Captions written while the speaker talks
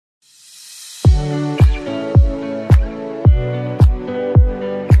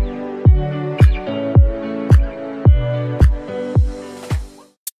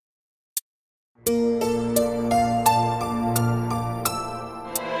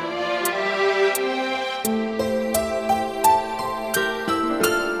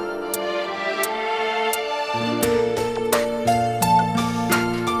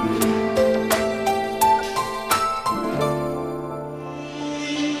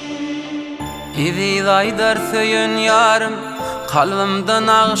Evi aydar söyün yarım, kalbimden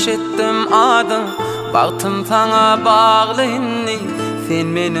ağış ettim adın. Baktım sana bağlı inni, sen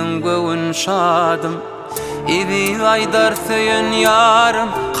menin göğün şadım. Evi aydar söyün yarım,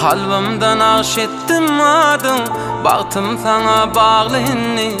 kalbimden ağış ettim adın. Baktım sana bağlı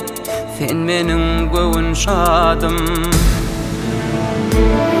inni, sen menin göğün şadım.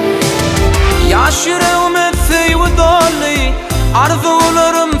 Yaş yüreğime söyü dolu,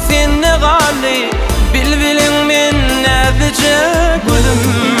 arzularım seni gali. Bilbilin men nädece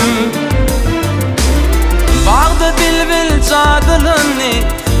gülüm. Bağda bilbil cadılını,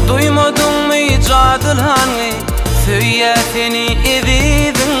 duymadın mı cadılını? Söyle seni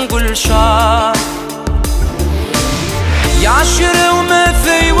evidin gülşah. Yaş yüreğime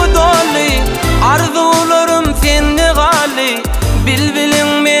söyü dolu, arzularım seni gali. Bilbilin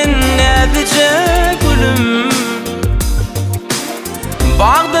men nädece gülüm.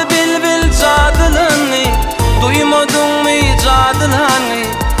 Bağda bilbil cadılını, duymadın mı cadılını?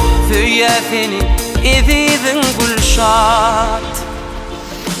 Söyle seni evidin gülşat.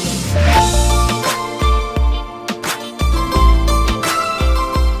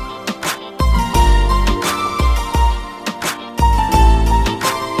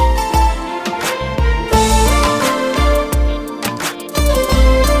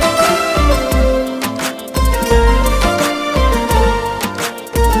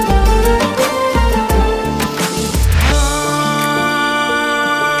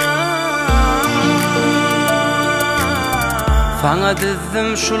 Sana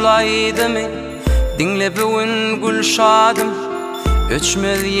dizdim şulaydı mı? Dinle bugün gülşadım.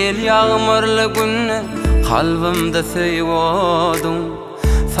 Öçmez yel yağmurlu günne, kalbimde seviyordum.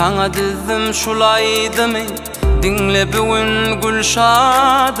 Sana dizdim şulaydı mı? Dinle bugün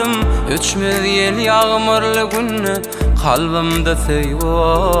gülşadım. Öçmez yel yağmurlu günne, kalbimde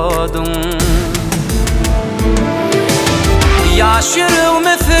seviyordum. Yaş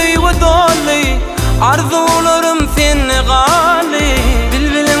yüreğime söyü dolu, arzularım seni gali.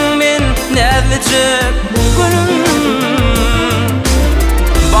 Bilbilin men nädece gülüm.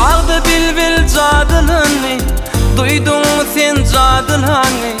 Bağda bilbil cadılını, duydun mu sen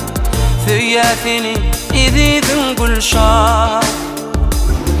cadılını? Söyle seni evidin gülşah.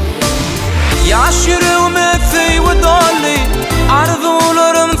 Yaş yüreğime söyü dolu,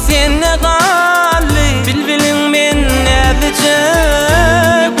 arzularım seni gali. Bilbilin men nädece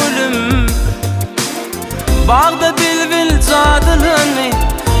gülüm. Bağda bilbil cadılını,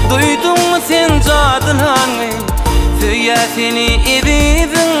 duydun mu sen cadılını? Söyle seni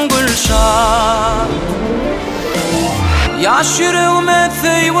evidin gülşah. Yaş yüreğime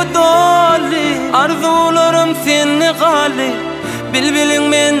söyü dolu, arzularım seni gali. Bilbilin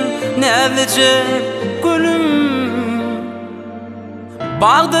men nädece gülüm.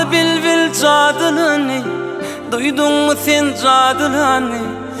 Bağda bilbil cadılını, duydun mu sen cadılını?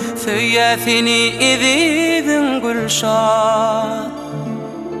 Söyle seni evidin gülşah.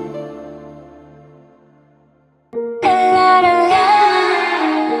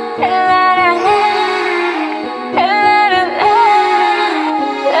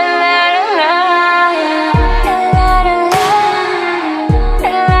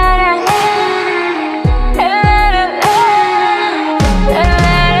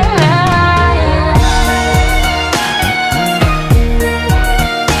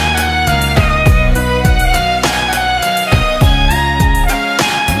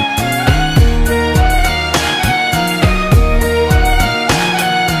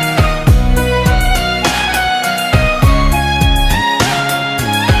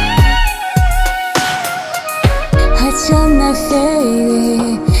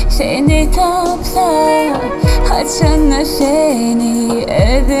 Haçanla seni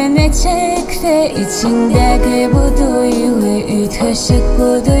evine çekse, içindeki bu duygu, taşık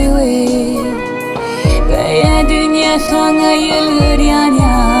bu duygu. Böyle dünya sana yılır yan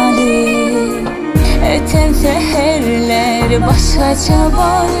yalı. Öten seherler başkaça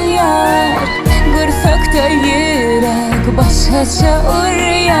bolyar. Gursakta yürek başkaça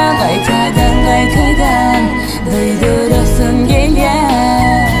urya. Gaytadan duydurasın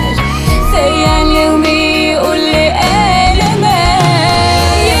gelir. Seyyanlığımı ulle eleme.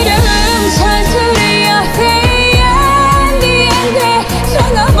 Yüreğim çarptırıyor seyyan diyende.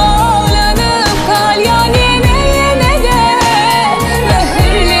 Sana bağlanıp kal yan yine de.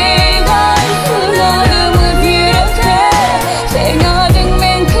 Mühürlü kalplarımız yürekte. Sen adın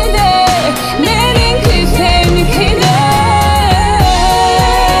menkide, benimki senkide.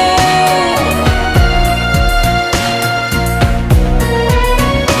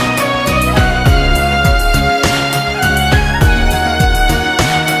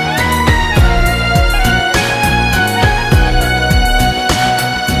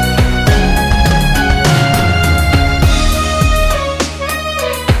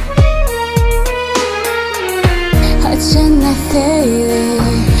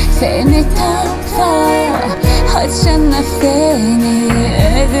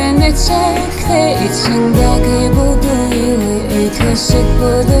 Te içindeki bu duygu ötüşük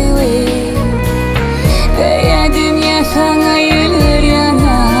bu duygu Veya dünya sana yürür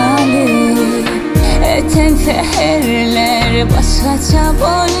yanalı Eten seherler başkaça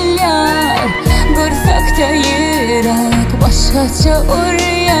bollar Gursakta yürek başkaça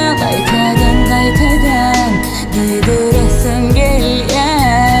urya Qaytadan duydurasın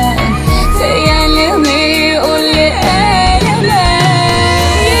gelyen Seyelimi ol elime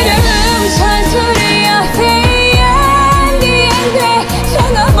Yüreğim şartır ya seyyen diyende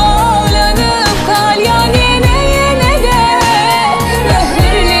Sana bağlanıp kalyan yine de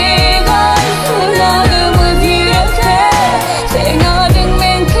Mühürlü kalsınlarımız yürekte Sen adın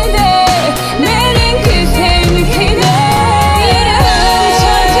menkide Benimki senkide Yüreğim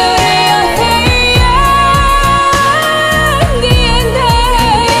şartır ya seyyen diyende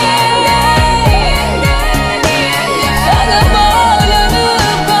Sana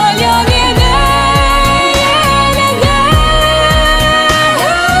bağlanıp kalyan yine de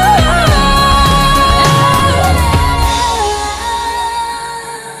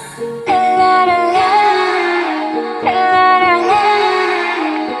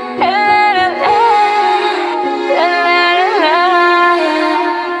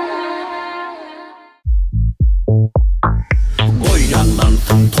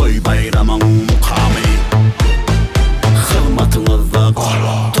Oýlanlansın toy bayramyň mukamy Hyzmatyňyzda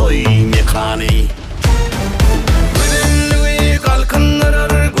GALA toy mekany Güzelliği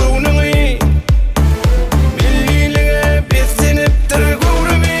kalkındırar göwnüňi Millilige beslenipdir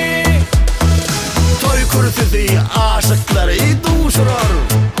göwnümi Toy kürsüsi aşıklary duşurar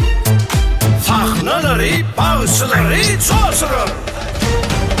Sahnalary bağışçylary çoşurar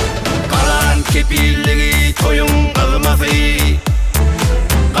Galan kepilligi toyun kılması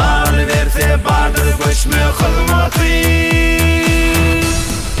Kal verse bardır göçme kılması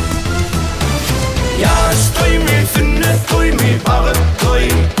Yaş toy mi sünnet toy mi bağıt toy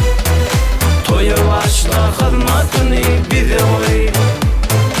Toya başla hizmatını bize oy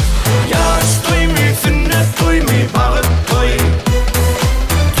Yaş toy mi sünnet toy mi bağıt toy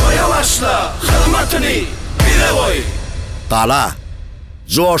Toya başla hizmatını bize oy GALA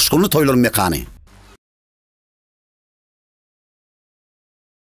Coşkulu toylar mekany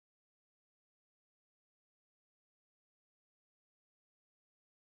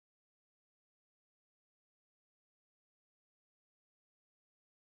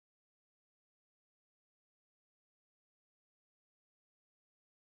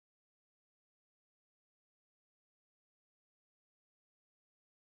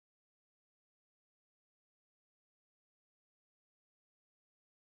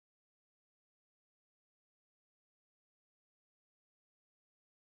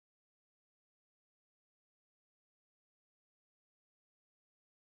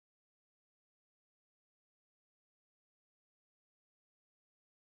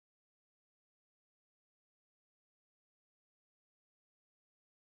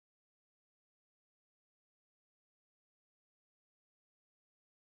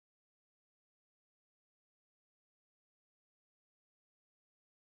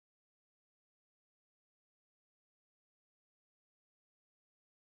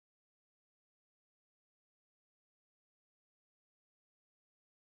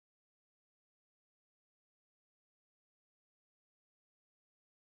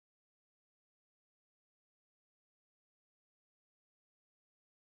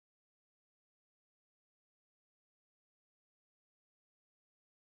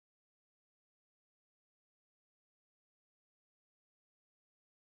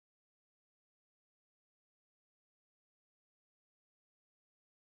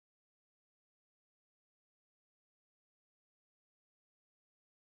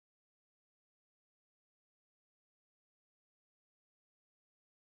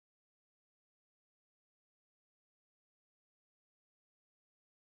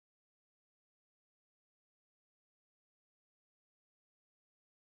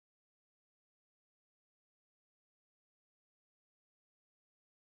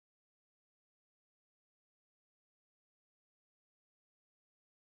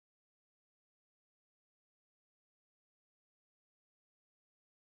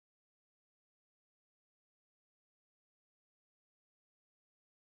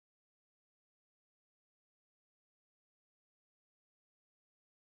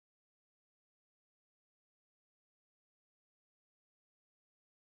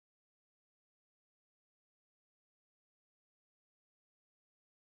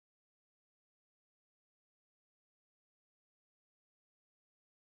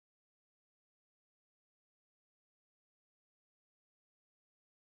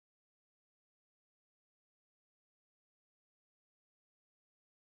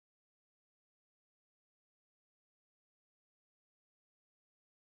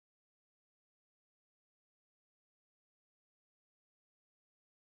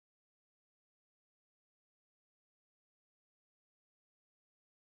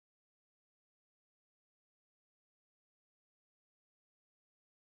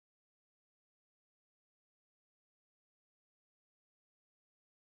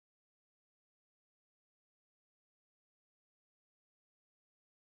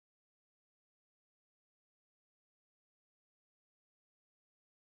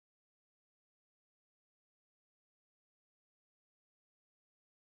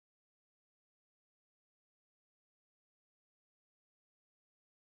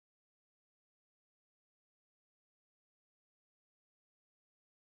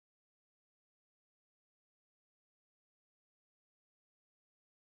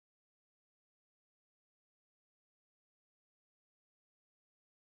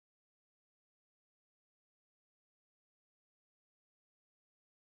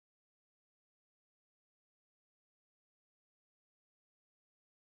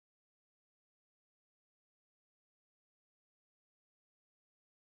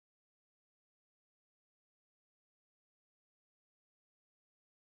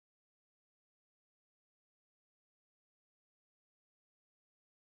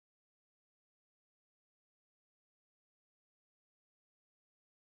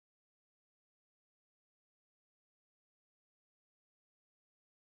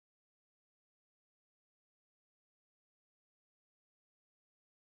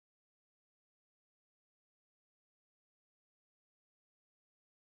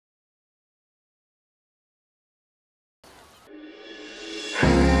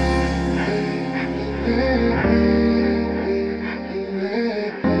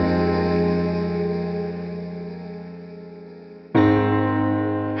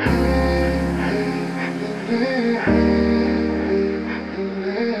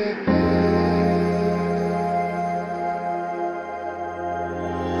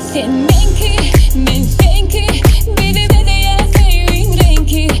Sen menki, men senki, biri bedeye sevin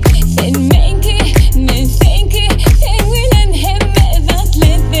renki. Sen menki, men senki, sen bilen hemme zat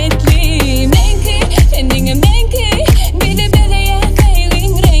lezzetli. Menki, seninle menki, biri bedeye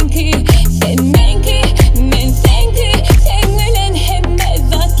sevin renki. Sen menki, men senki, sen bilen hemme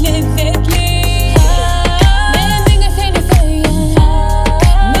zat lezzetli. Men dinge seni söyle,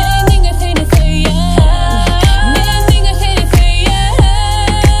 men dinge seni söyle, men dinge seni söyle.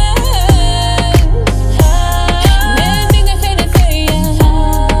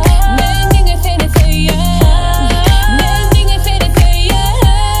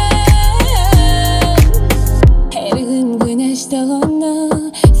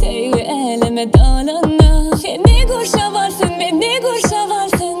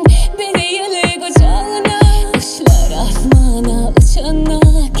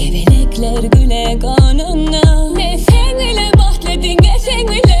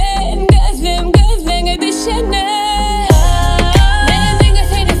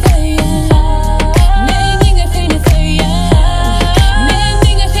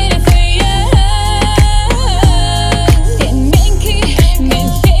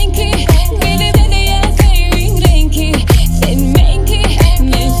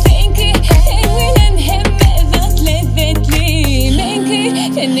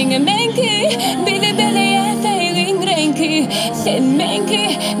 Sen menki,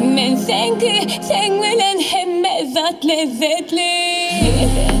 men senki, sen bilen hemme zat lezzetli.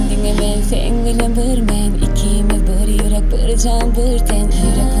 Ben dinge men sen bilen bir men, ikimiz bir yürek, bir can, bir ten.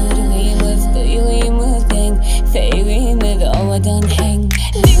 Yürek kırığımız, duyğımız denk, sevgimiz ovadan heng.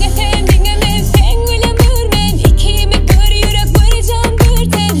 Dinge men sen bilen bir men, ikimiz bir yürek, bir can,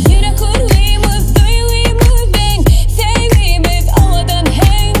 bir ten. Yürek kırığımız, duyğımız denk, sevgimiz ovadan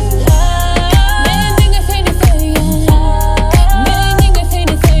heng. Ben dinge seni söyle.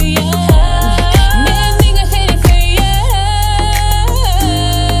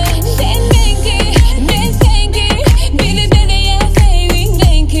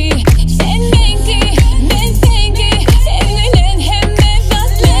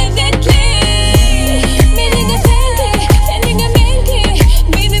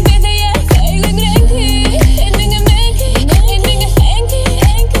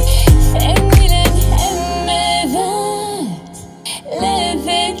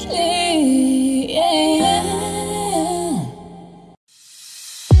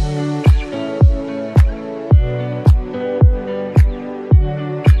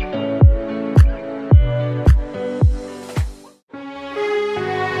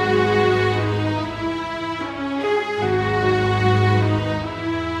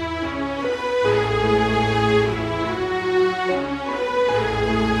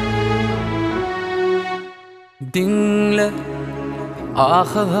 Dinle,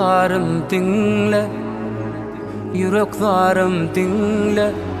 ahlarım dinle, yüreklerim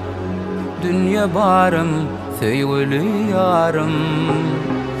dinle, dünya barım, sevgili yarım.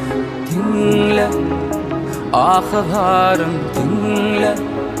 Dinle, ahlarım dinle,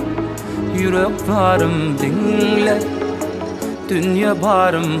 yüreklerim dinle, dünya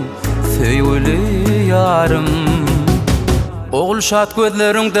barım, sevgili yarım. Oğul şat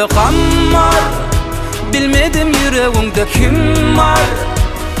gözlerinde kan var, bilmedim yüreğimde kim var.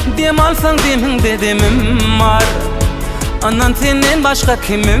 Dem alsan deminde demim var, anan senden başka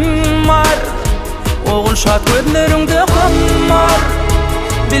kimim var. Oğul şat gözlerinde kan var,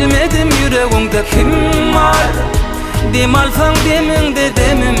 bilmedim yüreğimde kim var. Dem alsan deminde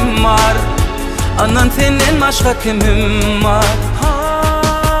demim var, anan senden başka kimim var.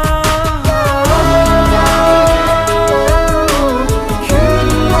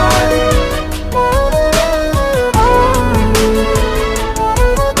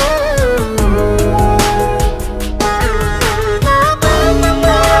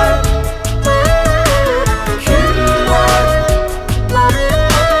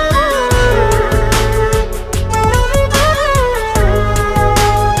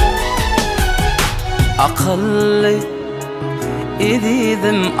 Akıllı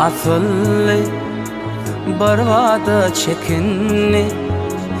idim asıllı, barvada çekinni,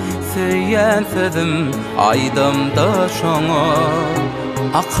 söyleyen sözüm aydımda şoňa.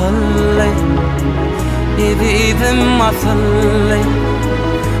 Akıllı idim asıllı,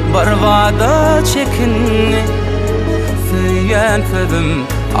 barvada çekinni, söyyen sözüm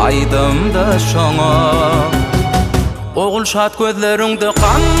aydımda şoňa. Oğul şat gözleriňde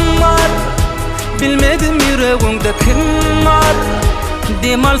kan var, bilmedim yüreğiňde kim var.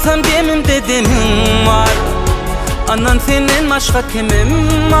 Dem alsam demimde demim var, anan senden başga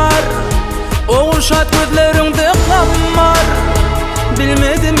kimim var. Oğul şat gözleriňde kan var,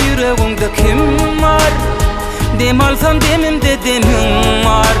 bilmedim yüreğiňde kim var. Dem alsam demimde demim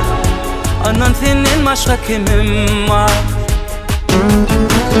var, anan senden başga kimim var.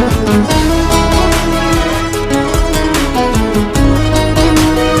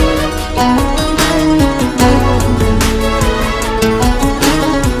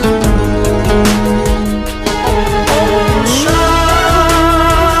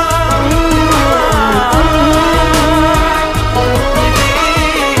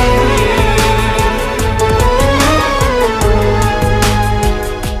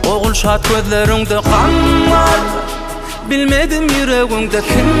 Şat gözleriňde kan var, bilmedim yüreğiňde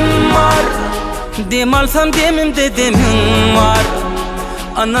kim var. Dem alsam demimde demim var,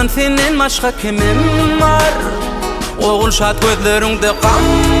 anan senden başga kimim var. Oğul şat gözleriňde kan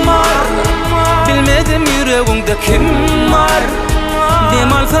var, bilmedim yüreğiňde kim var.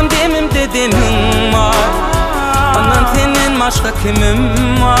 Dem alsam demimde demim var, anan senden başga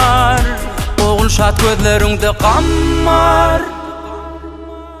kimim var. Oğul şat gözleriňde kan var.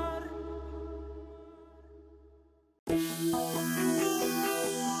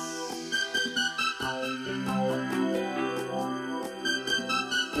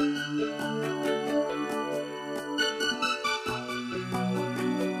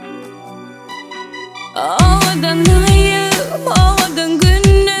 Ağadan ayım, ağadan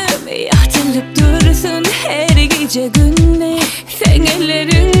günüm, yaşlılık dursun her gece günde. Sen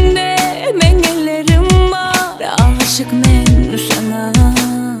ellerinde, men ellerim var, aşık men sana.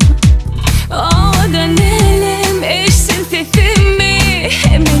 Ağadan elim, eşsin sesimi,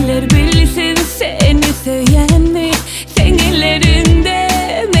 hem eller bilsin seni söyleyen mi. Sen ellerinde,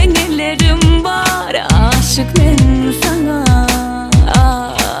 men ellerim var, aşık men sana.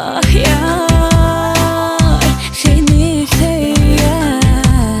 Ah ya.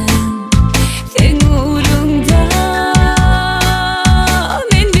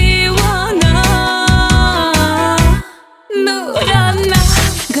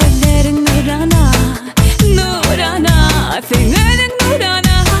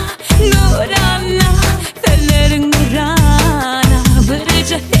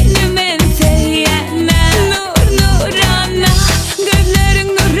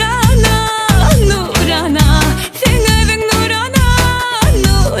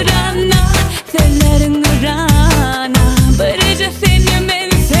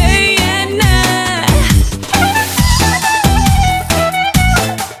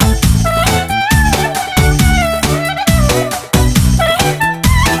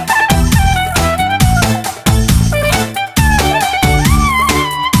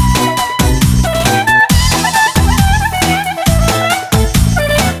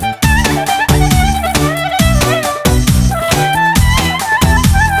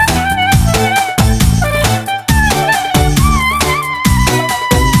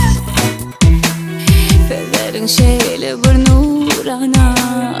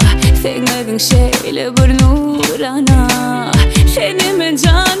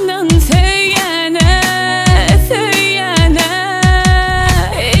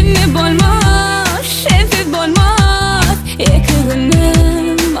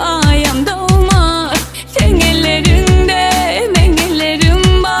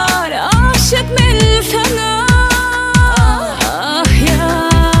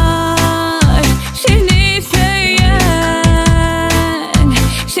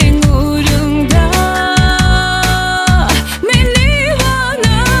 Sen uğrunda, men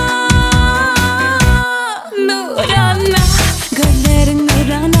divana.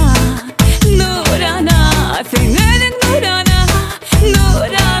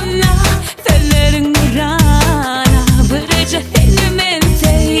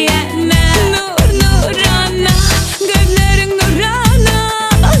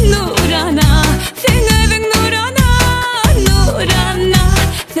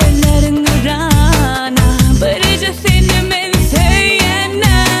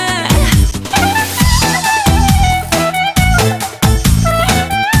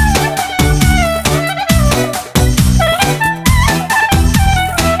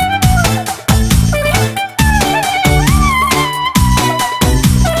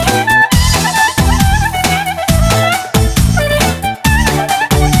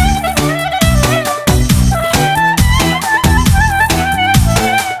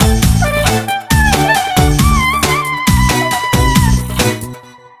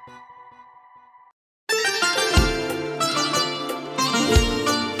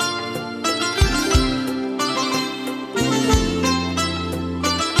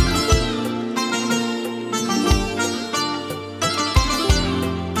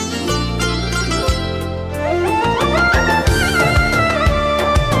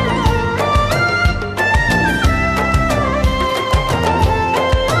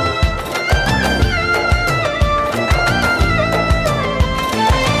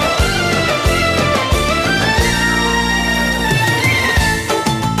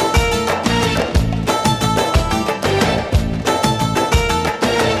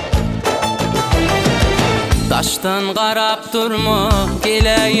 qarap durma,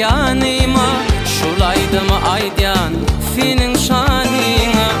 gele yanıma. Şulaydymy aýdyan senin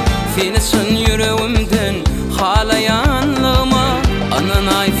şanyňa, seni çyn yüregimden halayanlygyma.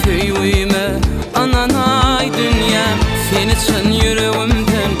 Ananay söýüme, ananay dünyam, seni çyn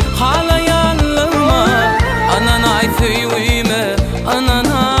yüregimden halayanlygyma. Ananay söýüme,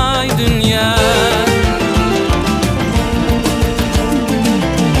 ananay dünyam.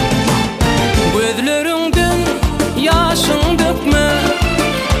 Gözlerinden yaşın dökme,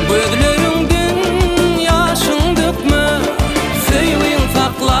 gözlerinden yaşın dökme. Söýüň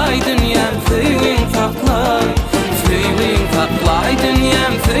saklay dünyam, söýüň saklay, söýüň saklay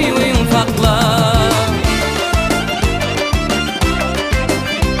dünyam, söýüň saklay.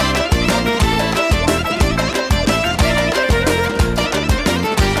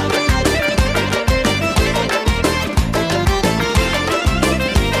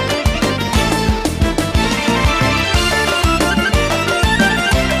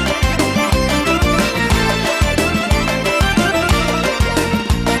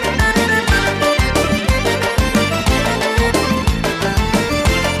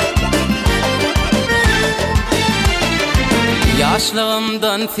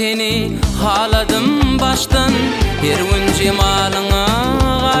 Yaşlığımdan seni haladım baştan, bir gün cemalyňa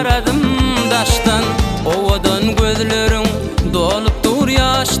garadım daştan. Owadan gözleriň dolup dur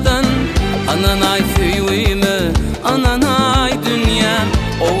ýaştan. Ananay söýüme, ananay dünyam.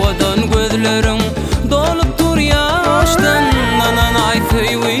 Owadan gözleriň dolup dur ýaştan. Ananay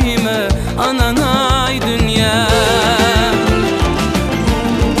söýüme, ananay dünyam.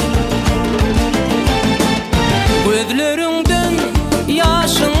 Gözlerinden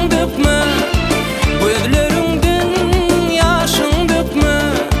yaşın dökme, gözlerinden yaşın dökme.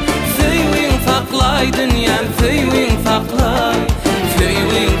 Söýüň saklay dünyam, söýüň saklay,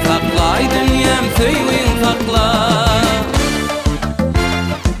 söýüň saklay dünyam, söýüň saklay.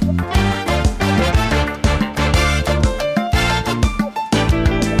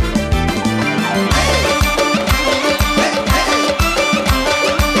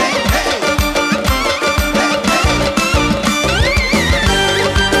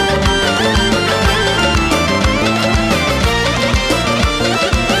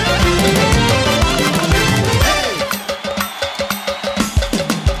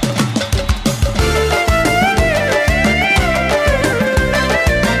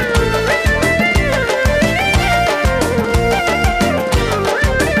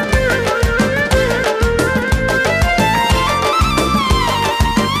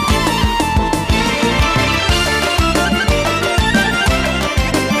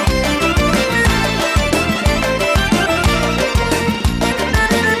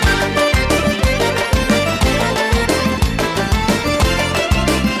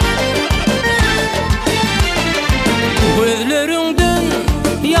 Gözlerinden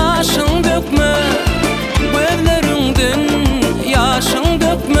yaşın dökme, gözlerinden yaşın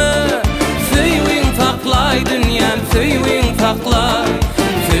dökme. Söýüň saklay dünyam, söýüň saklay,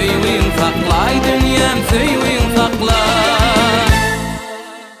 söýüň saklay dünyam, söýüň saklay.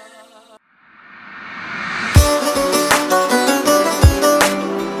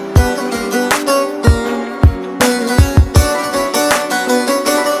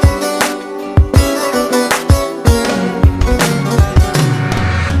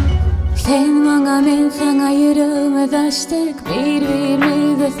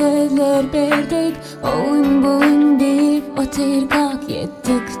 Birbirimize sözler verdik, oyun boyun deyip otyrpak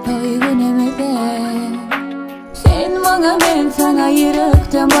yettik toýgunemize. Sen maňa, men saňa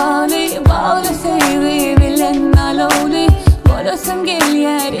ýürekden bağlı sevgi bilen alowly. Bolasym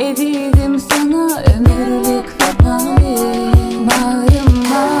gelýär ezizim saňa ömürlük wefaly.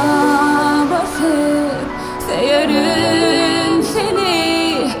 Bağrymma basyp seýerim seni,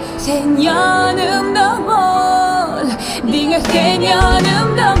 sen ýanymda bol, diňe sen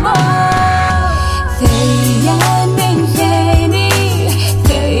ýanymda bol. Seýlen men seni,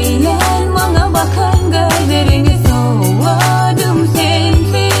 seýlen maňa bakan gözleriňi sowadym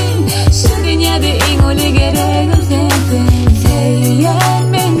sensin. Şu dünýäde iň uly geregim sensin. Seýlen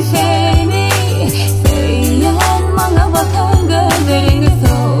men seni, seýlen maňa bakan gözleriňi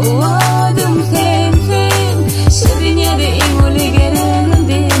sowadym sensin. Şu dünýäde iň uly geregim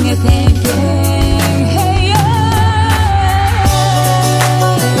diňe sensin. Hey, yeah.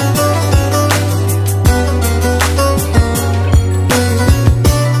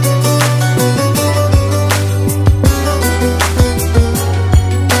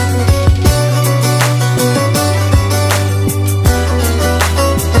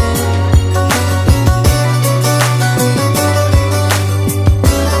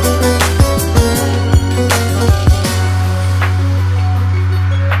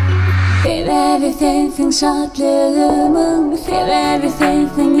 Sebebi sensin şadlığımın, sebebi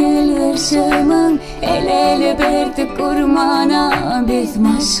sensin yılgırşımın. El ele verdik kurmana biz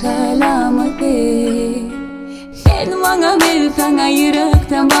maşgalamızı. Sen bana bilsana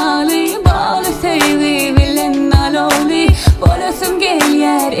yürekten bağlı sevgi bilen aloli. Bolasım gel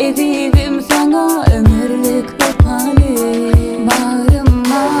yer ezizim sana ömürlük öpali.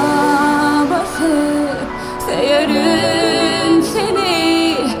 Bağrıma basıp sayarım seni.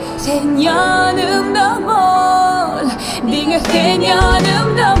 Sen yanımda bol, dinle sen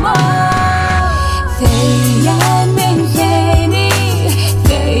yanımda bol. Söylen ben seni,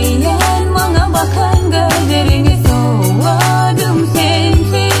 söylen bana bakan gözlerini. Soğudım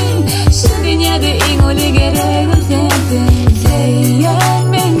sensin, şu dünyada en ulu gereğim sensin.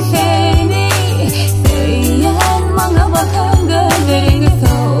 Söylen ben seni, söylen bana bakan gözlerini.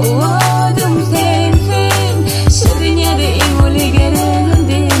 Soğudım sensin, şu dünyada en ulu gereğim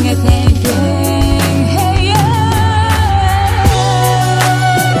dinle sensin. Hey yeah.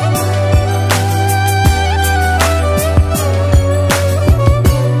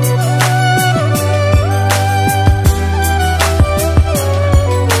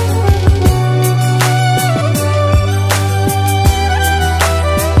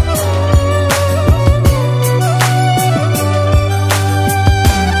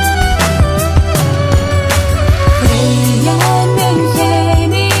 Söylen ben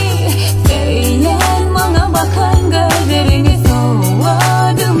seni, söylen bana bakan gözlerini.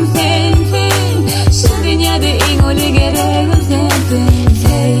 Soğudım sensin, şu dünyada en ulu gereğim sensin.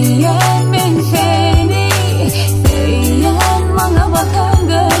 Söylen ben seni, söylen bana bakan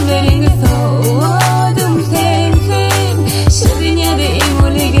gözlerini. Soğudım sensin, şu dünyada en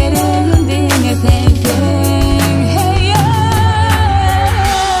ulu gereğim dinle sensin. Hey yeah.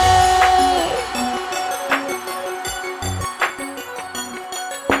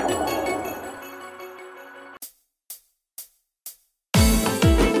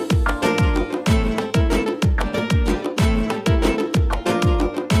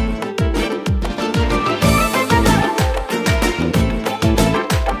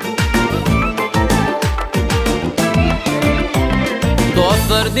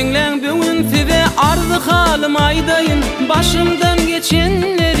 Dostlar dinlen bugün size arzı halim aydayın. Başımdan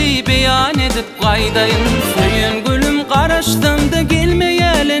geçenleri beyan edip kaydayın. Söyün gülüm karıştım da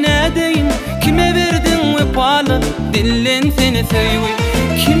gelmeyeli ne deyin. Kime verdin vefalı dillen seni söyü.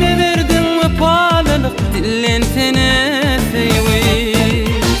 Kime verdin vefalılık dillen seni söyü.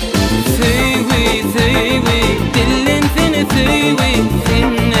 Söyü söyü dillen seni söyü.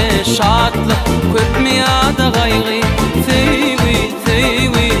 Senne şadlık köpmeyada gaygı. Söyü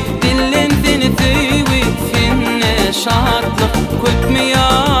söyü dillen seni söyü. Senne şadlık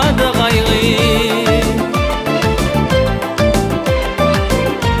köpmeyada gaygı.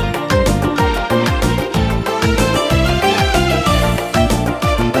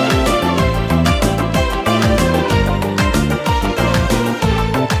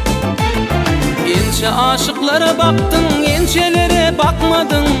 Ençe aşıklara baktın, ençelere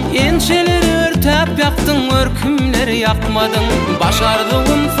bakmadın. Ençeleri örtep yaktın, örkümleri yakmadın.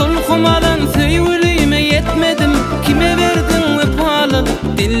 Başardığım sulhum alan söyleyime yetmedim. Kime verdin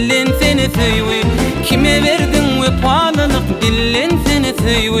vefalılık dillen seni söyü. Kime verdin vefalılık dillen seni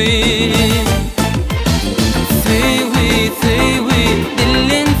söyü. Söyü söyü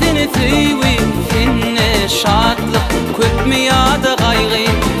dillen seni söyü. Senne şadlık köpmeyada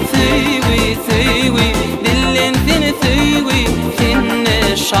gaygı. Söyü söyü dillen seni söyü.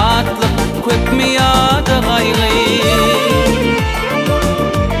 Senne şadlık köpmeyada gaygı.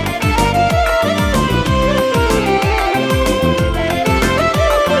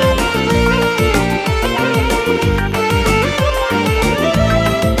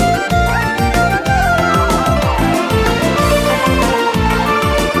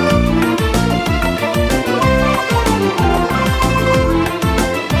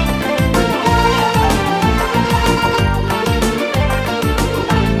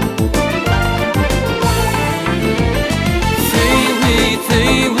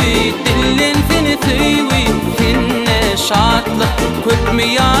 Şadlık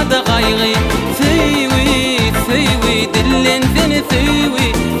köpmeyada gaygı. Söyü söyü dillen seni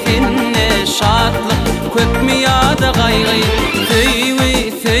söyü. Senne şadlık köpmeyada gaygı.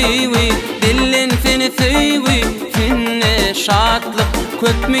 Söyü söyü dillen seni söyü. Senne şadlık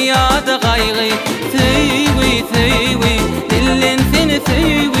köpmeyada gaygı. Söyü söyü dillen seni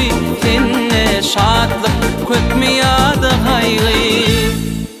söyü. Senne şadlık köpmeyada gaygı.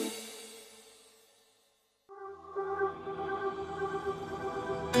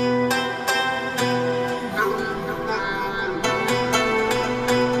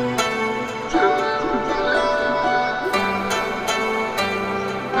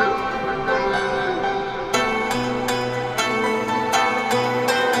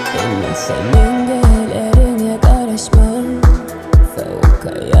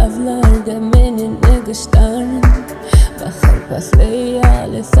 Yazlarda menin negışlarım Bakar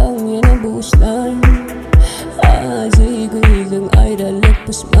paslayale sağ yine boşlar Acı gözün ayrılık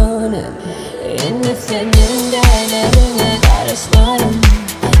pişmanım Yine senin değerlerine karışlarım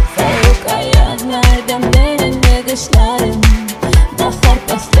Soğuk ayazlarda menin negışlarım Bakar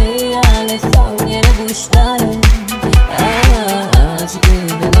paslayale sağ yine boşlarım Acı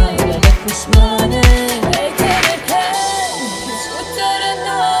gözün ayrılık pişmanım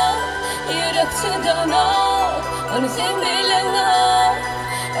Onu sen bilemem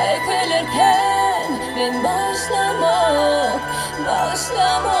Eklenirken ben başlamak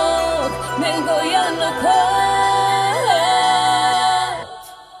Ben koyanla kal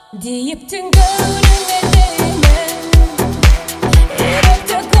Deyiptin gönlüme değmen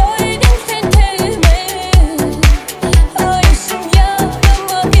Yürekte koydun sen teyme Ayışım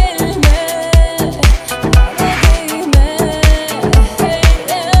yanıma gelme Bana değme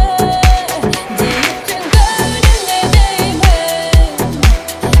Deyiptin gönlüme değmen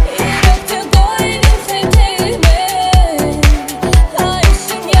Yürekte koydun sen teyme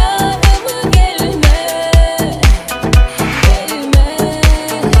Ayışım yanıma gelme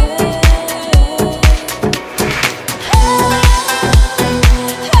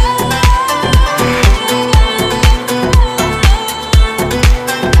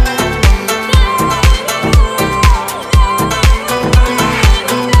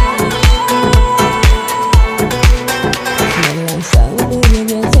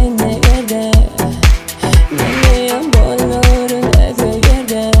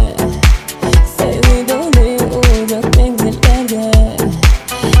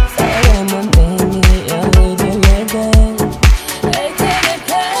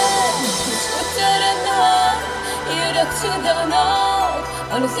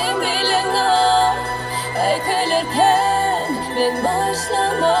Onu sen bilemem Eklenirken ben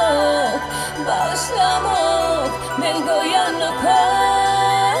başlamak Ben koyanla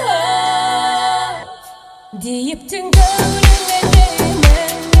kal Deyiptin gönlüme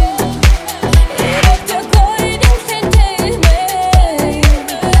değmen Yürekte koydun sen teyme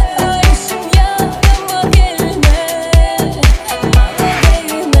Ayışım yanıma gelme Bana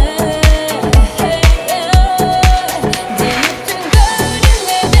değme Deyiptin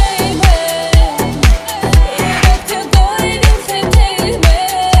gönlüme değmen Yürekte koydun sen teyme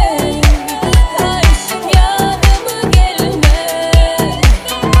Ayışım yanıma gelme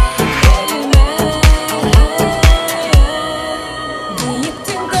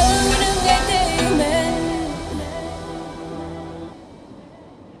Deyiptin gönlüme değmen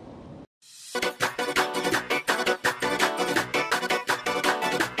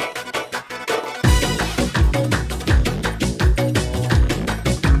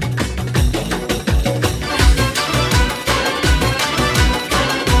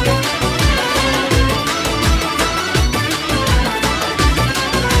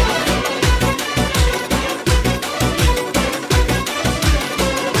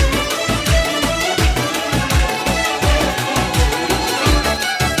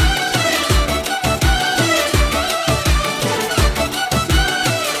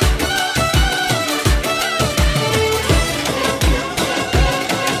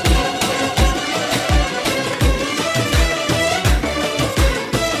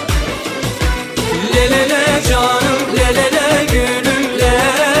Lelele canım, lelele gülüm,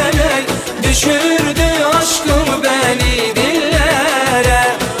 lelele düşürdü aşkım beni dillere.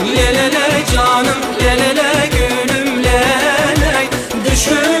 Lelele canım, lelele gülüm, lelele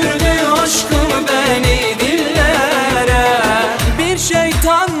düşürdü aşkım beni dillere. Bir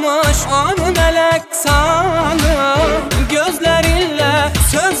şeytanmış onu melek sandım, gözlerinle,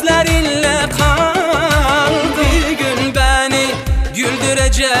 sözlerinle kal. Bir gün beni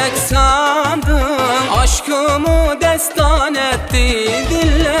güldürecek sandım, aşkımı destan etti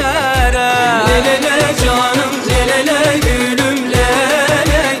dillere. Lelele canım, lelele gülüm,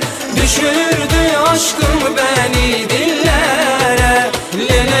 lelele düşürdü aşkım beni dillere.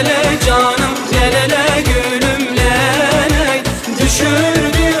 Lelele canım, lelele gülüm, lelele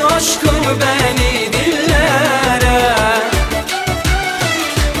düşürdü aşkım beni dillere.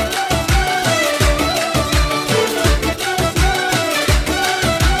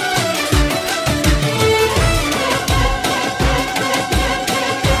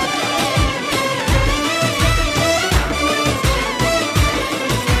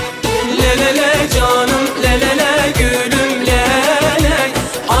 Lelele canım, lelele gülüm, lelele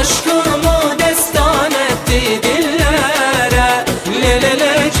aşkımı destan etti dillere.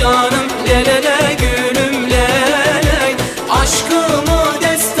 Lelele canım, lelele gülüm,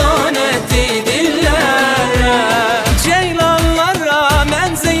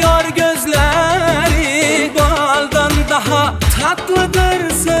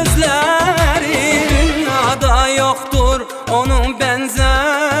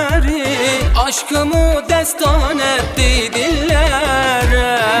 aşkımı destan etti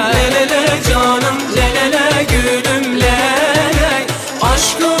dillere. Lelele canım, lelele gülüm lele,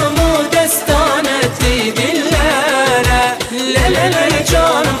 aşkımı destan etti dillere. Lelele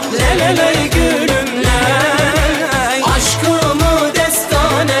canım, lelele gülüm lele, aşkımı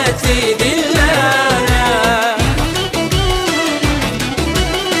destan etti dillere.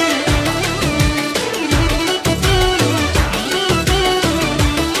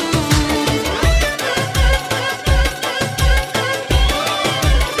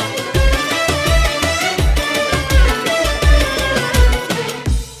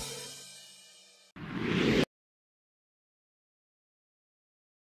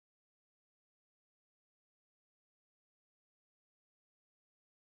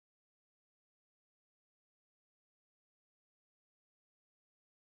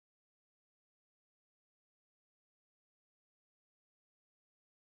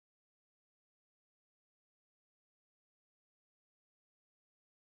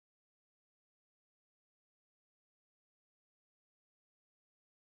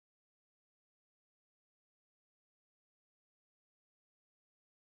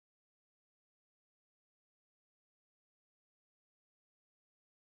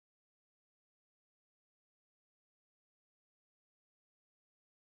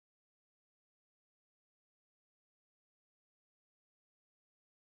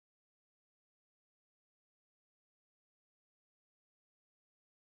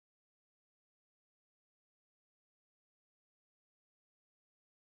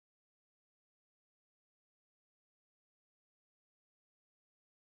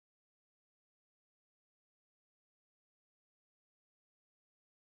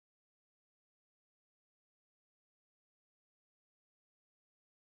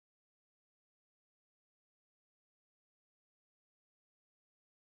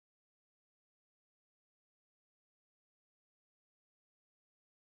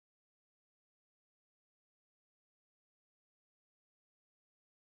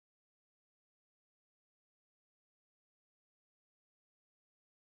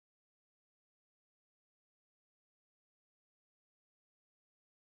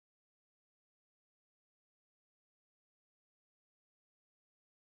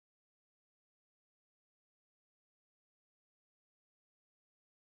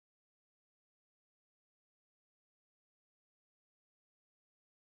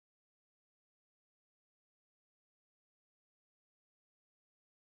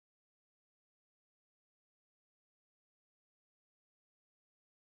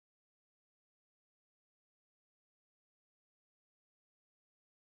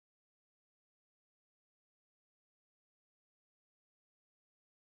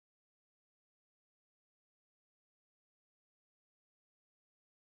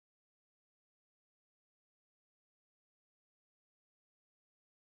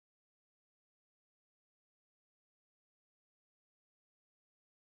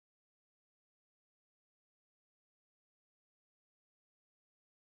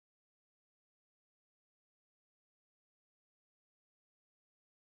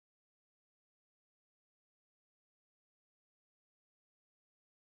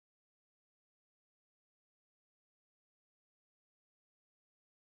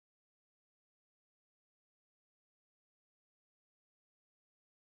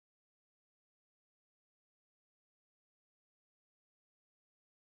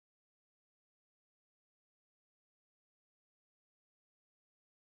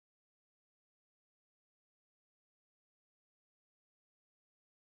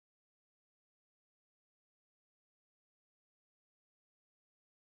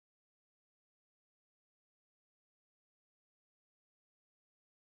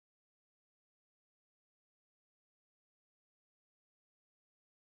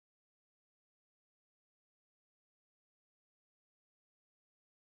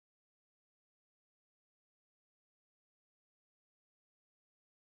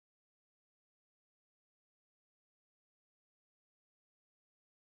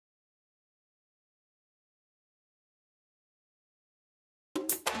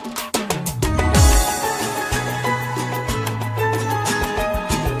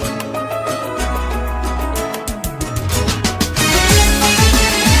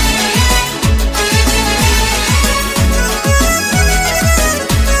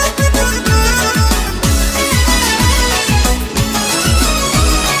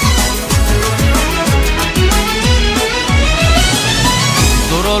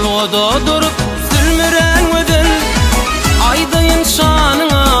 Yolda durup sürmüren ödül, aydayın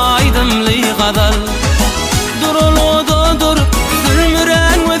şanına aydımlı kadar. Durulda durup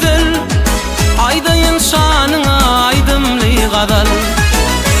sürmüren ödül, gadal.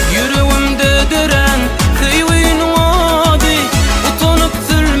 Yüreğimde dören tüyün vadi, utanıp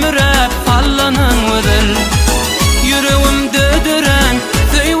zulmürep fallanan ödel. Yüreğimde dören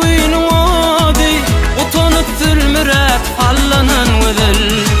tüyün vadi, utanıp zulmürep fallanan ödel.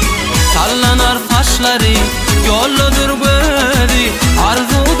 Sallanar taşları yolludur gödi,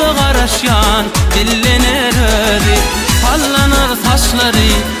 arzuda garaşyan dillener ödi. Sallanar taşları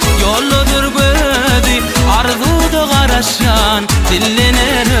yolludur gödi, arzuda garaşyan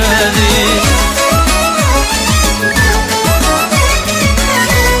dillener ödi.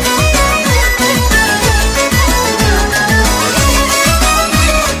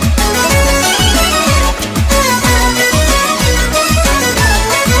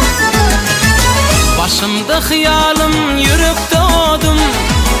 Başımda hıyalım, yürekte odum,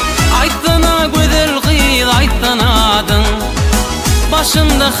 aytana güzel gıyıl aytanadın.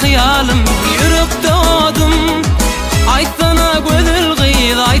 Başımda hıyalım, yürekte odum, aytana güzel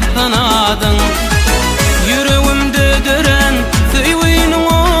gıyıl aytanadın. Yüreğimde dören tüyün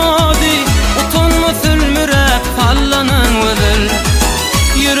odi, utanma sülmürep fallanan ödel.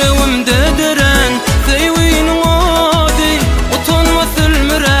 Yüreğimde dören tüyün odi, utanma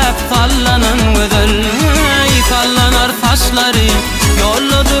sülmürep fallanan ödel. Sallanar taşları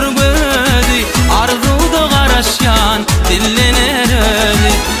yolludur gödi, arzuda garaşyan dillener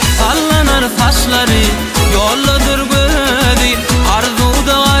ödi. Sallanar taşları yolludur gödi,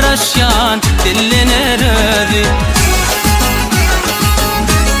 arzuda garaşyan dillener ödi.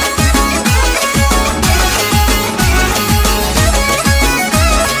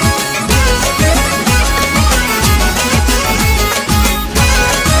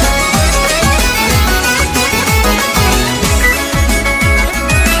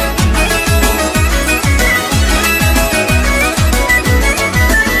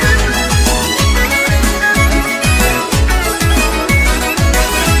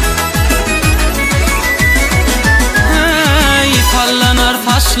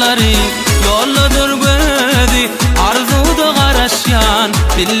 Taşları yolludur gödi, arzuda garaşyan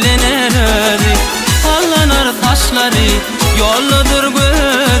dillener ödi. Sallanar taşları yolludur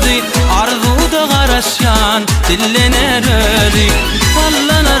gödi, arzuda garaşyan dillener ödi.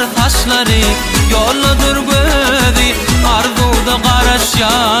 Sallanar taşları yolludur gödi, arzuda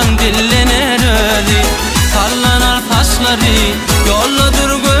garaşyan dillener ödi. Sallanar taşları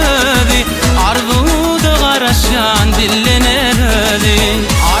yolludur gödi, arzuda garaşyan dillener ödi.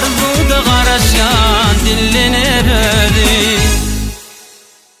 Arzuda garaşyan dillener ödi.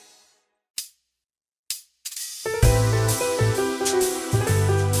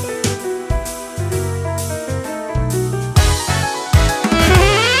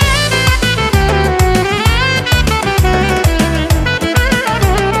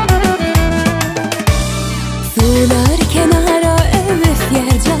 Sular kenara övüp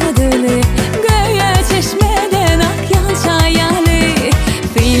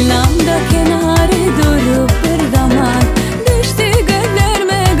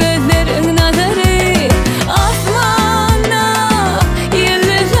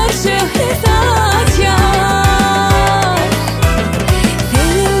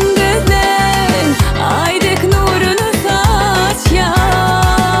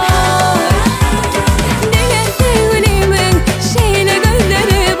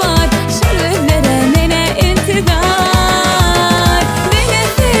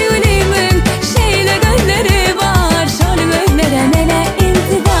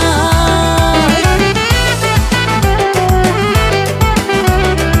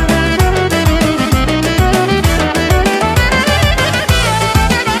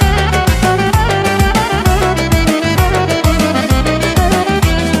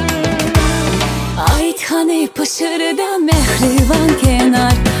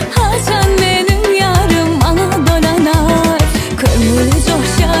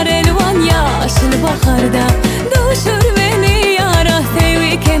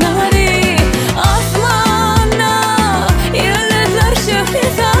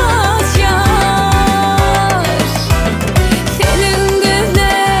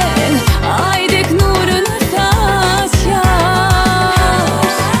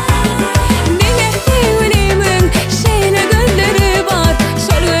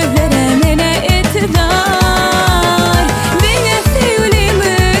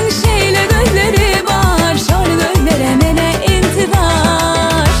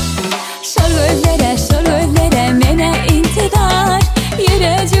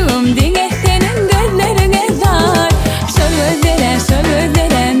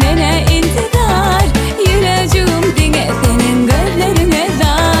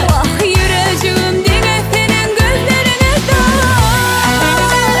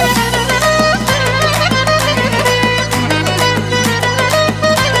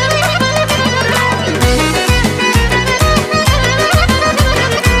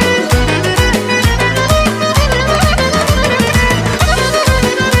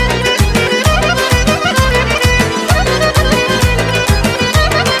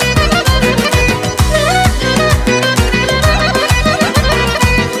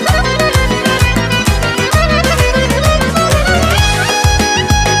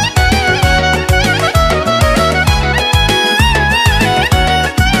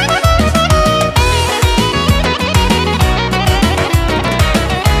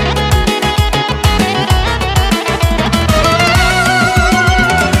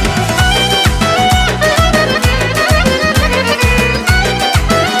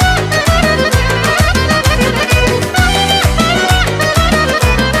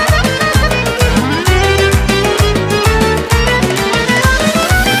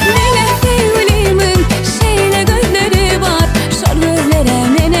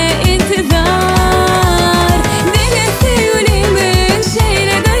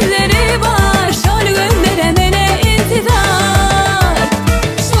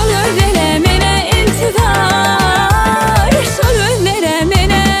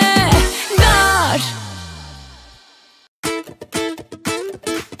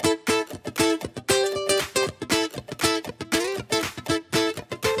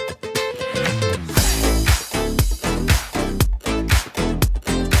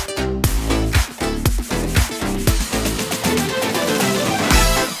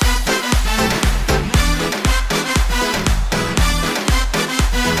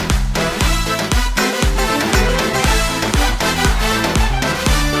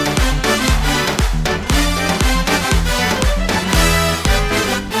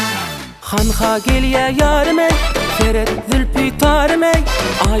Hanha gelýär ýarym ey, seret zülpü tarym ey,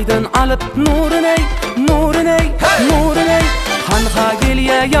 aýdan alyp nurun ey, nurun ey, nurun ey. Hanha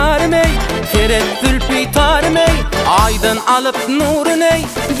gelýär ýarym ey, seret zülpü tarym ey, aýdan alyp nurun ey.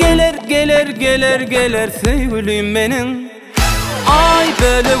 Geler, geler, geler, geler söýgülüm meniň. Ay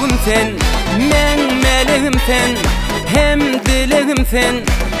bölegim sen, men melegim sen, hem dilegim sen,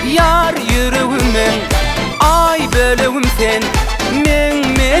 yar yüreğimin. Ay bölegim sen, men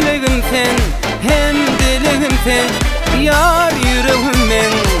melegim sen, hem dilegim sen, yar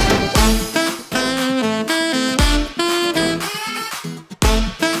yüreğimin.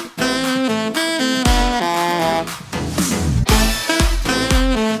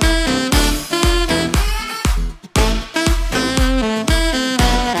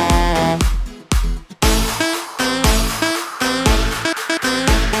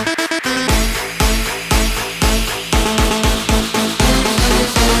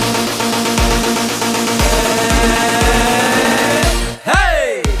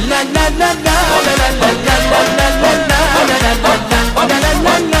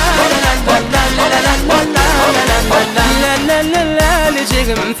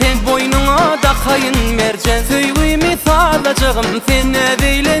 Sen boynuna da kayın mercan, söýgümi salacağım sen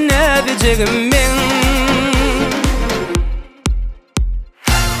nädeyle nädejegim men.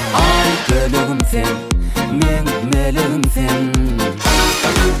 Ay bölegim sen, men melegim sen.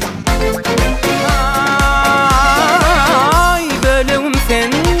 Ay bölegim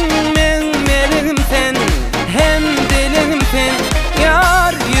sen, men melegim sen, hem dilegim sen,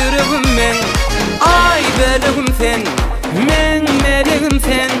 yar yüreğim men. Ay bölegim sen, men melegim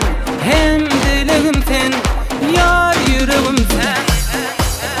sen, hem dilegim sen, yar yüreğim sen.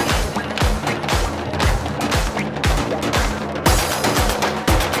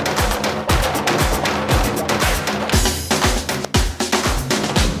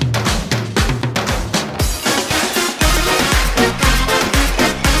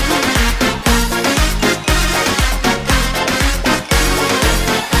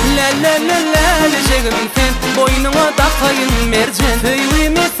 Lelejegim sen, boynuna da kayın mercan,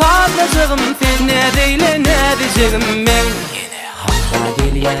 söýgümi salacağım sen nädeyle nädejegim men. Hanha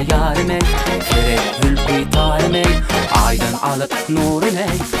gelýär ýarym ey, seret zülpü tarym ey, aýdan alyp nurun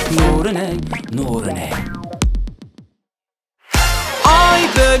ey, nurun ey, nurun ey. Ay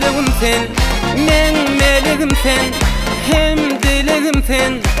bölegim sen, men melegim sen, hem dilegim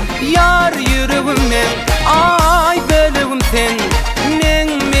sen, yar yüreğim men. Ay bölegim sen, men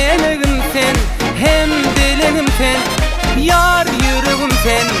melegim sen, hem dilegim sen, yar yüreğim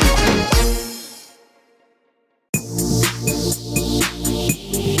sen.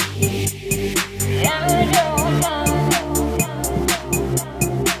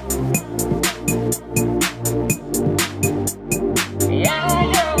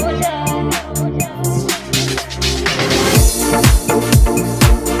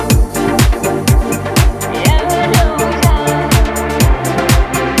 Yeah.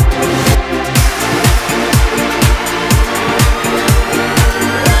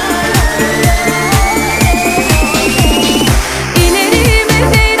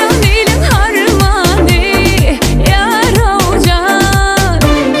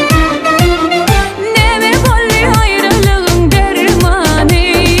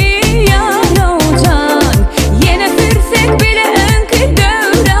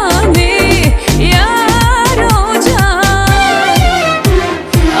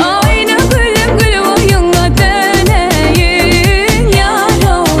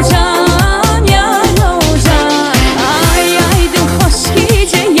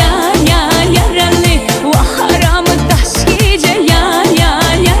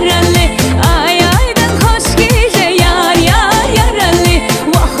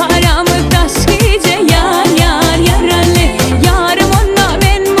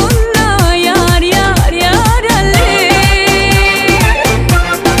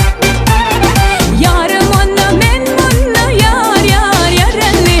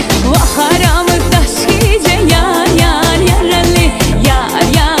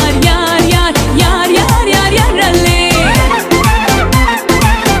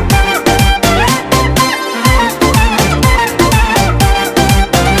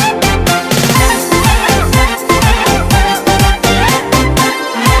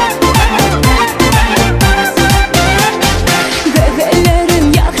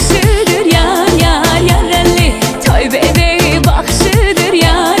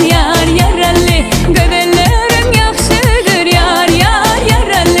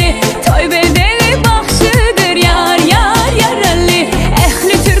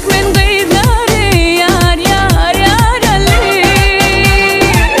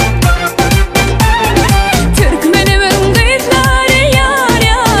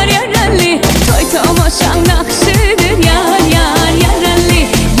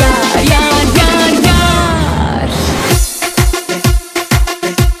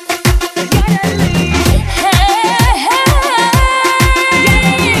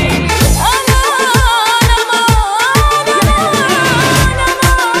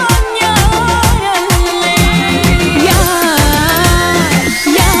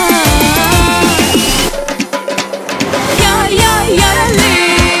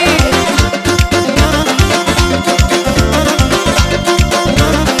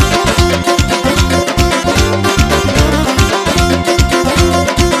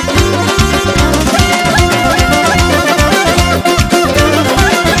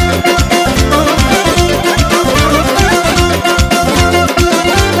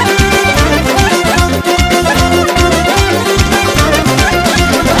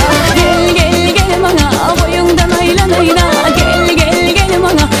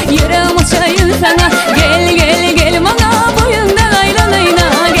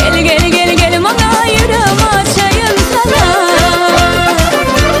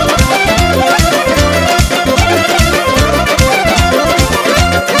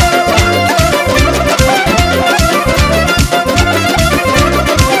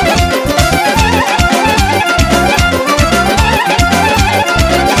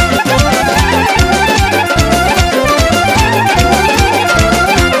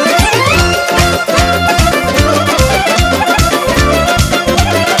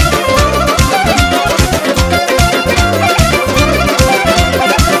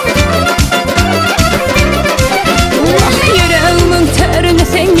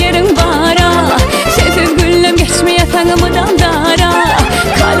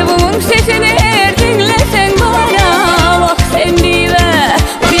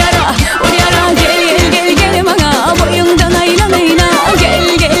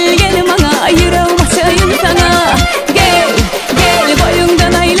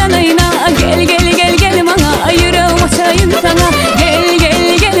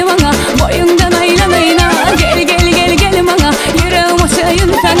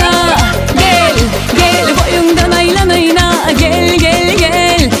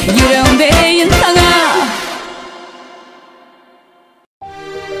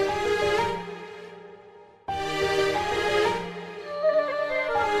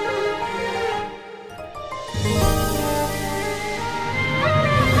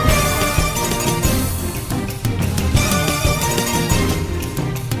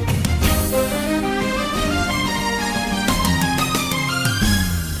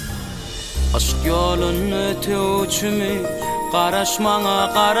 Aşk yolun ötüçümü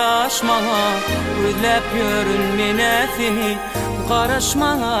Qaraşmağa, qaraşmağa Ödləp görünmene seni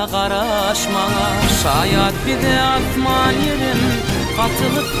Qaraşmağa, qaraşmağa Şayat bir de atman yerim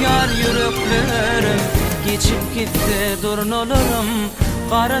Qatılıp yar yüreklerim Geçip gitti durun olurum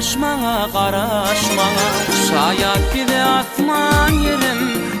Qaraşmağa, qaraşmağa Şayat bir de atman yerim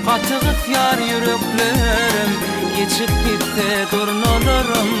Qatılıp yar yüreklerim Geçip gitti durun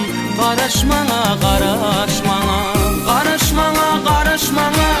olurum Qaraşmağa, qaraşmağa Qaraşmağa,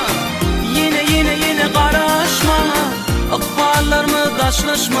 qaraşmağa Yine qaraşmağa Akballarımı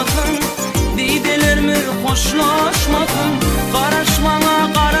daşlaşmasın Didelerimi hoşlaşmasın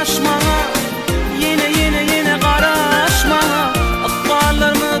Qaraşmağa, qaraşmağa Yine qaraşmağa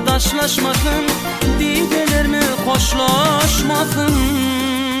Akballarımı daşlaşmasın Didelerimi hoşlaşmasın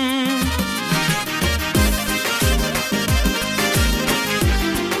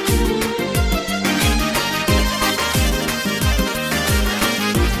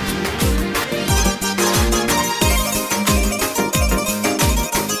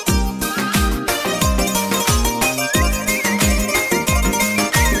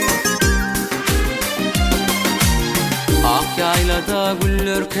Yaylada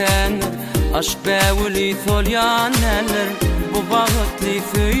güllürken Aşk bəvuli solyan eller Bu bağıtlı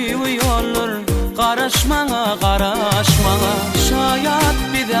söyü yollar Qaraşmağa, qaraşmağa Şayat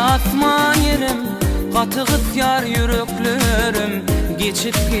bir de atman yerim Qatığıt yar yüreklerim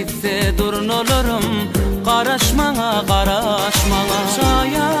Geçip gitti durun olurum Qaraşmağa, qaraşmağa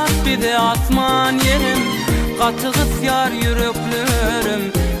Şayat bir de atman yerim Qatığıt yar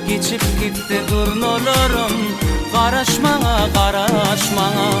yüreklerim Geçip gitti durun olurum Qaraşmağa,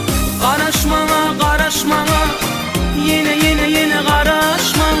 qaraşmağa Qaraşmağa, qaraşmağa Yine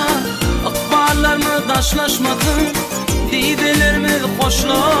qaraşmağa Akballarımı daşlaşmasın Didelerimi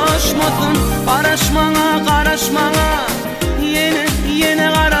hoşlaşmasın Qaraşmağa, qaraşmağa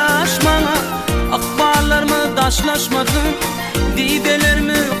Yine qaraşmağa Akballarımı daşlaşmasın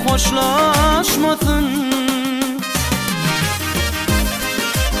Didelerimi hoşlaşmasın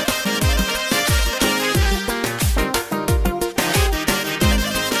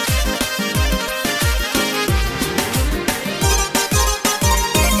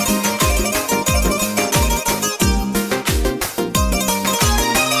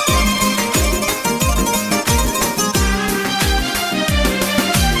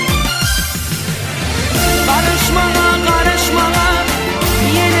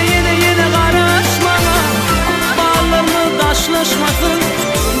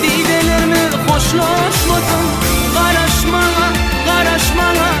Didelerimi hoşlaşmasın Qaraşmağa,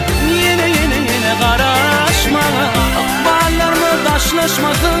 qaraşmağa Yine qaraşmağa Akballarımı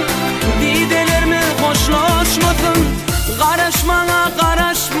daşlaşmasın Didelerimi hoşlaşmasın Qaraşmağa,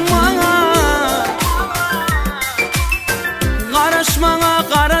 qaraşmağa Qaraşmağa,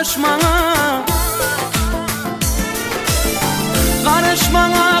 qaraşmağa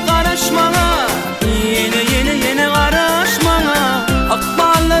Qaraşmağa, qaraşmağa Yine qaraşmağa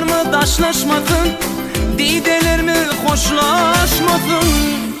Akballarımı daşlaşmasın Didelerimi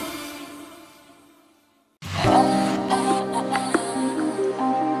hoşlaşmasın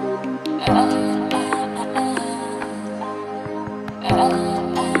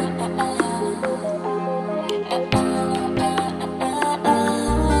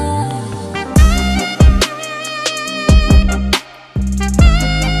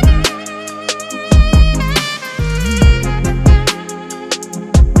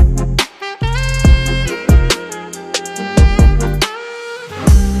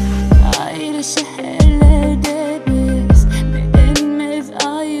Ayrı şehirlerde biz bedenimiz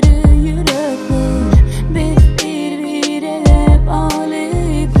ayrı yürekler Biz birbirine bağlı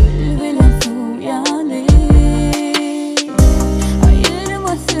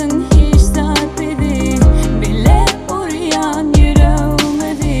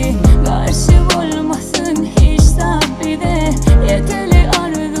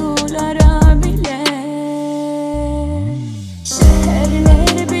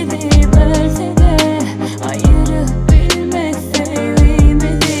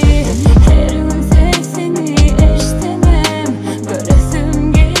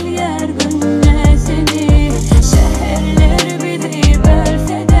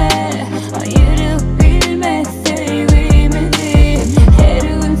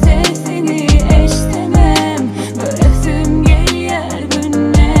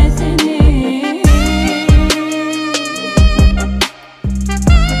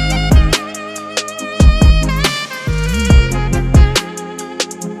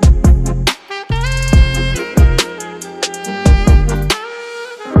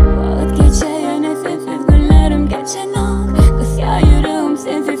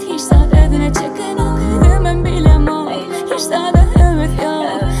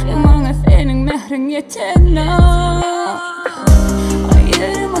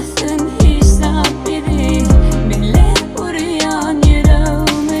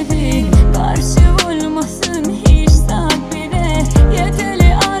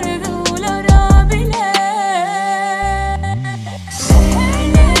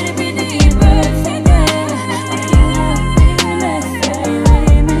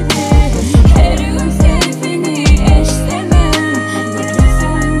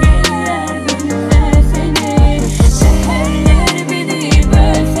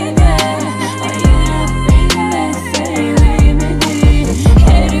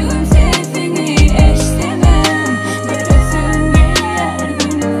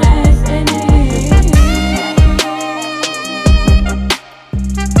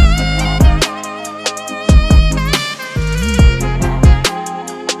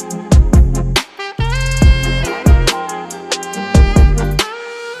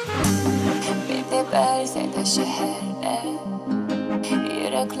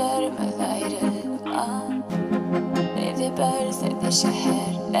gözlerimiz ayrılgan. Bizi bölse de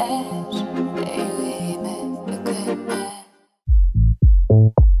şehirler, evime mekany.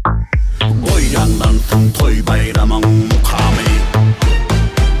 Oyanlansın toy bayramın mukami,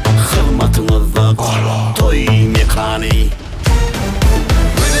 hırmatınızda GALA toy mekany.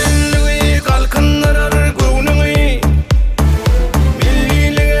 Güzelliği kalkındırar gönlüğü,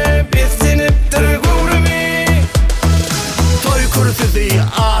 milliliğe besleniptir gurumi. Toy kürsüsü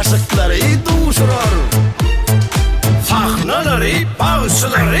aşıkları duşurar, sahnaları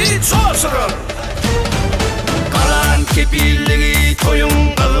bağışçıları çoşurur. Kalan kepilliği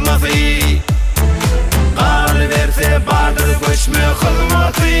toyun kılması, kal verse bardır göçme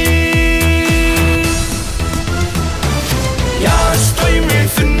kılması. Yaş toy mi,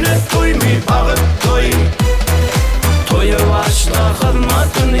 sünnet toy mi, bağıt toy. Toya başla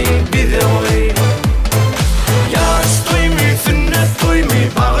kılmasını bize oy. Yaş toy mi, sünnet toy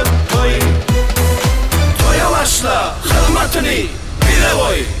mi, bağıt toy. Toya başla kılmasını bize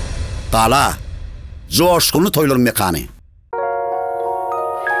oy. GALA coşkulu toylar mekany.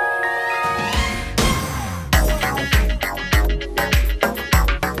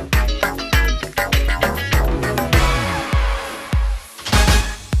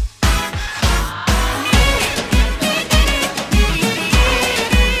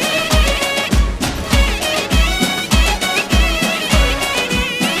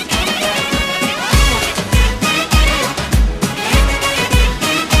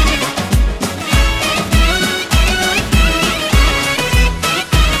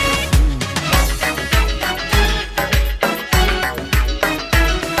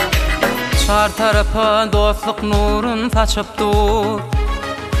 Çar tarafa dostluk nurun saçıp dur,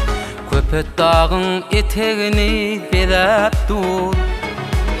 köpet dağın eteğini bedep dur.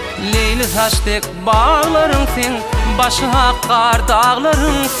 Leyli saçtık bağların sen, başı hakkar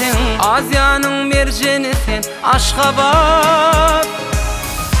dağların sen. Azya'nın merceni sen, Aşgabat.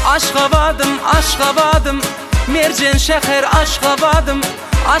 Aşgabadım, Aşgabadım, mercen şeker Aşgabadım.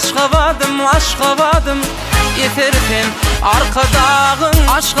 Aşgabadım, Aşgabadım, yeterken arka dağın.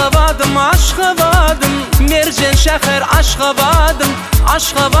 Aşgabadım, Aşgabadım, mercen şeker Aşgabadım.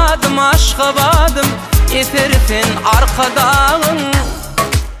 Aşgabadım, Aşgabadım, yeterken arka dağın.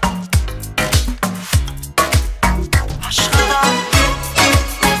 Aşgabat,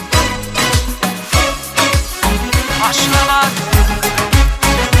 Aşgabat.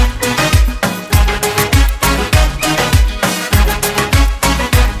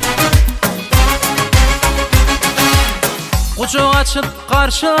 Kucak açıp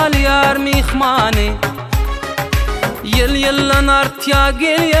karşı alıyar mihmani, yıl yıllan artya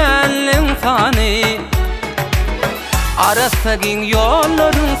gelyenlin fani. Arasagin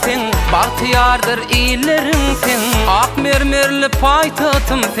yolların sen, bahtiyardır illerin sen. Ak mermerli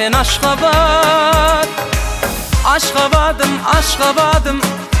paytatım sen Aşgabat. Aşgabadım, Aşgabadım,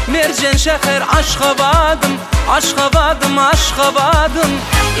 mercen şeker Aşgabadım. Aşgabadım, Aşgabadım,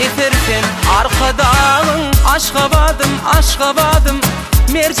 yeterken arka dağın. Aşgabadım, Aşgabadım,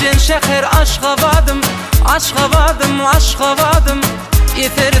 mercen şeker Aşgabadım. Aşgabadım, Aşgabadım,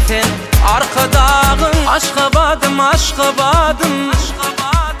 yeterken arka dağın. Aşgabadım, Aşgabadım,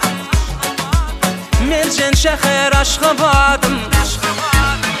 mercen şeker Aşgabadım.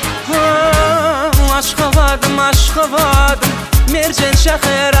 Aşgabadım, Aşgabadım, mercen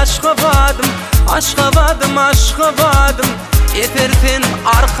şeker Aşgabadım. Aşgabadım, Aşgabadım, yeterken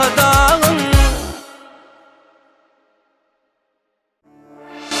arka dağın.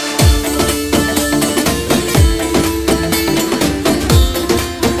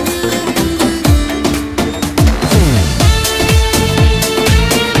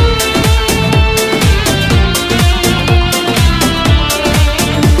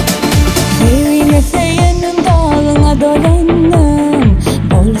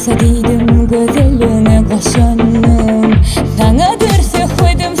 Olsa dedim güzelliğine koşanım, sanadır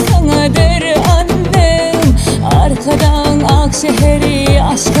sökmedim sanadır annem. Arkadan Akşehir'i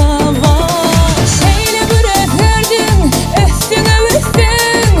aşka var, şeyle bırakırdın üstüne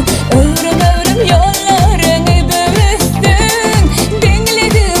üstün. Ömrüm ömrüm yollarını bölüştün.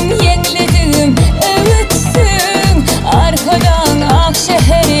 Dinledim yeniledim öğütsün. Arkadan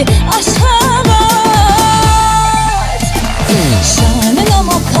Akşehir'i aşka var. Şanına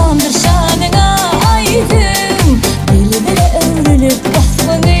makamdır şanına aydım, bile bile ömrülük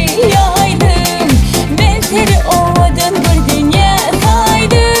basmanı yaydım. Ben seni ovadan bir dünya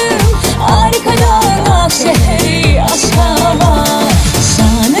saydım.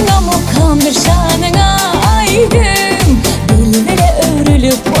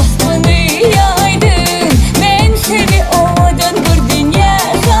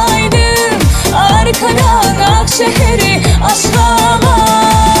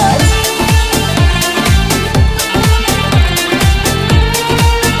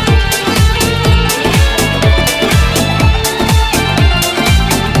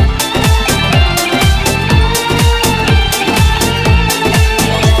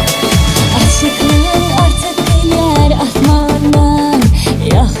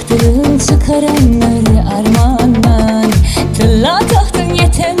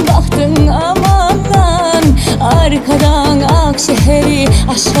 arkadan Akşehir'i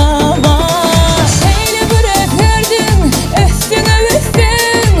aşkava. Seni bırakırdım üstüne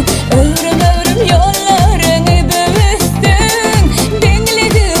üstün, ömrüm ömrüm yollarını bölüştün.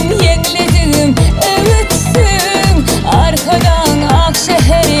 Dinledim yeniledim öğütsün, arkadan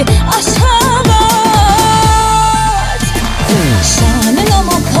Akşehir'i aşkava. Şanına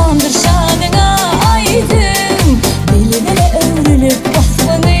mukandır şanına aydım, bile bile ömrülüp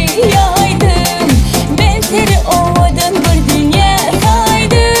basmanı yaydım. Ben seni ovadan bir dünya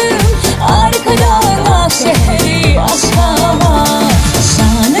saydım, arkadan Akşehir'i aşkava.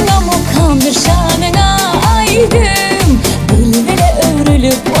 Şanına mukandır şanına aydım, bile bile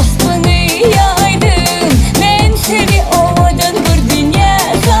ömrülüp basmanı yaydım. Ben seni ovadan bir dünya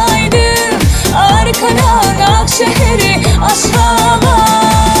saydım, arkadan Akşehir'i aşkava.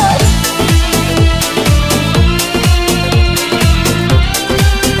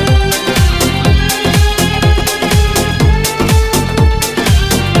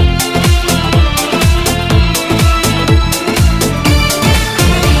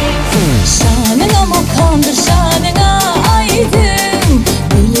 Şanına mukandır şanına aydım,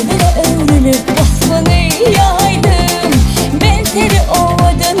 bile bile ömrülüp basmanı yaydım. Ben seni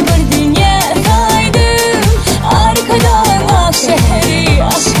ovadan bir dünya saydım, arkadan Akşehir'i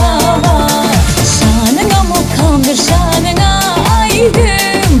aşkava. Şanına mukandır şanına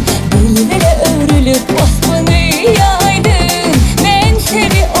aydım, bile bile ömrülüp basmanı yaydım. Ben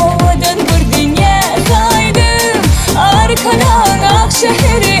seni ovadan bir dünya saydım, arkadan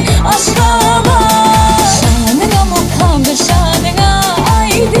Akşehir'i aşkava.